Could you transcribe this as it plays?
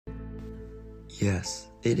Yes,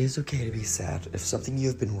 it is okay to be sad if something you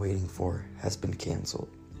have been waiting for has been canceled.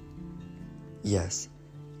 Yes,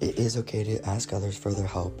 it is okay to ask others for their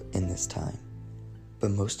help in this time.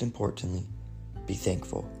 But most importantly, be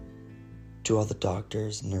thankful. To all the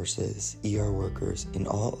doctors, nurses, ER workers, and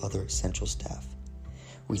all other essential staff,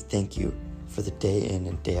 we thank you for the day in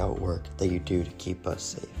and day out work that you do to keep us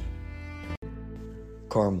safe.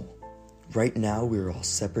 Carmel, right now we are all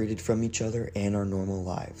separated from each other and our normal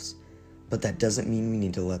lives, but that doesn't mean we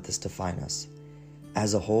need to let this define us.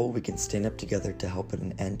 As a whole, we can stand up together to help put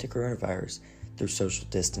an end to coronavirus through social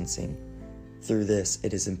distancing. Through this,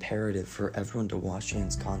 it is imperative for everyone to wash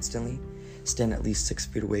hands constantly, stand at least 6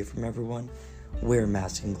 feet away from everyone, wear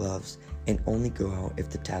masks and gloves, and only go out if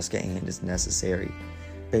the task at hand is necessary.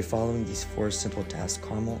 By following these 4 simple tasks,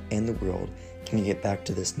 Carmel and the world can get back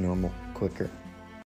to this normal quicker.